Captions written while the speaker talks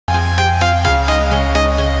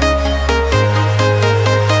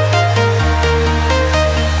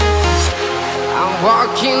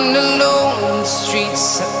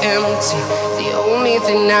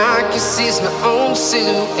thing I can see is my own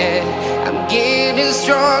silhouette. I'm getting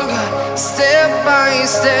stronger, step by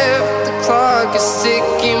step. The clock is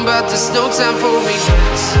ticking, but there's no time for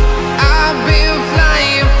regrets. I've been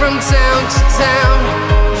flying from town to town,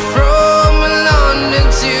 from London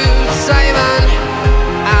to Taiwan.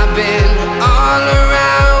 I've been all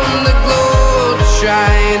around the globe,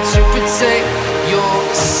 trying to protect your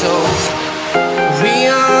soul. We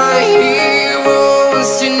are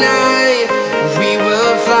heroes tonight. We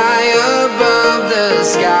will fly above the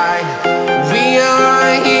sky. We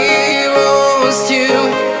are heroes tonight.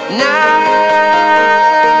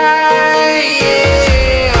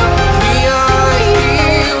 Yeah. We are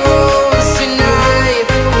heroes tonight.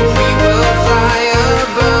 We will fly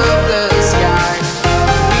above the sky.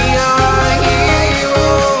 We are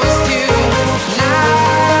heroes tonight.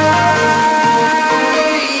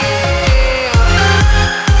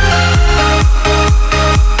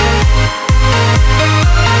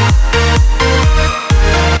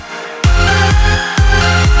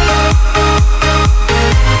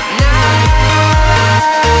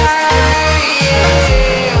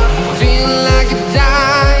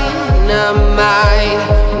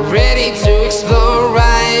 Ready to explore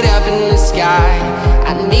right up in the sky.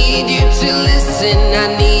 I need you to listen, I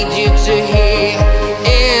need you to hear,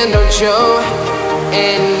 and don't show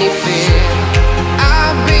any fear.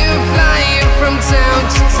 I've been flying from town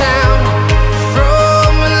to town,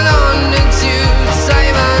 from London to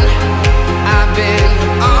Taiwan. I've been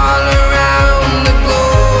all around the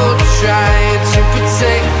globe, trying to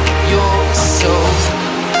protect your soul.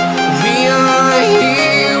 We are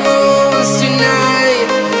heroes tonight.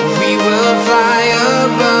 We will fly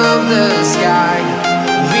above the sky.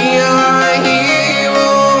 We are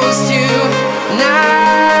heroes tonight.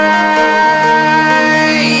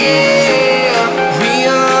 Yeah. We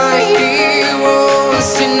are heroes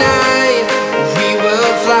tonight. We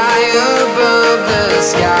will fly above the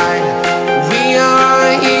sky. We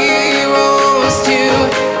are heroes tonight.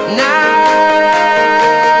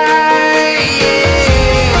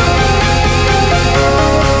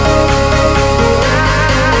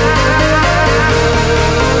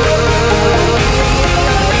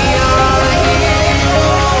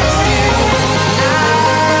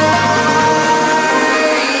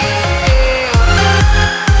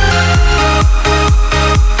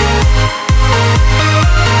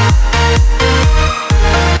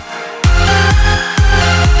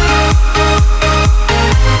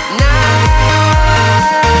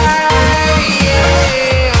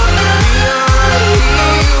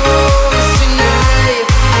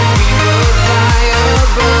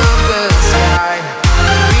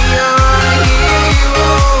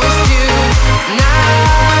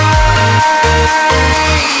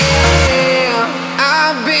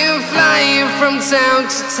 From town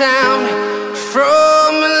to town,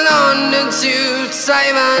 from London to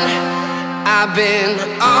Taiwan. I've been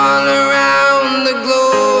all around the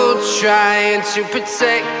globe, trying to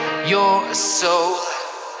protect your soul.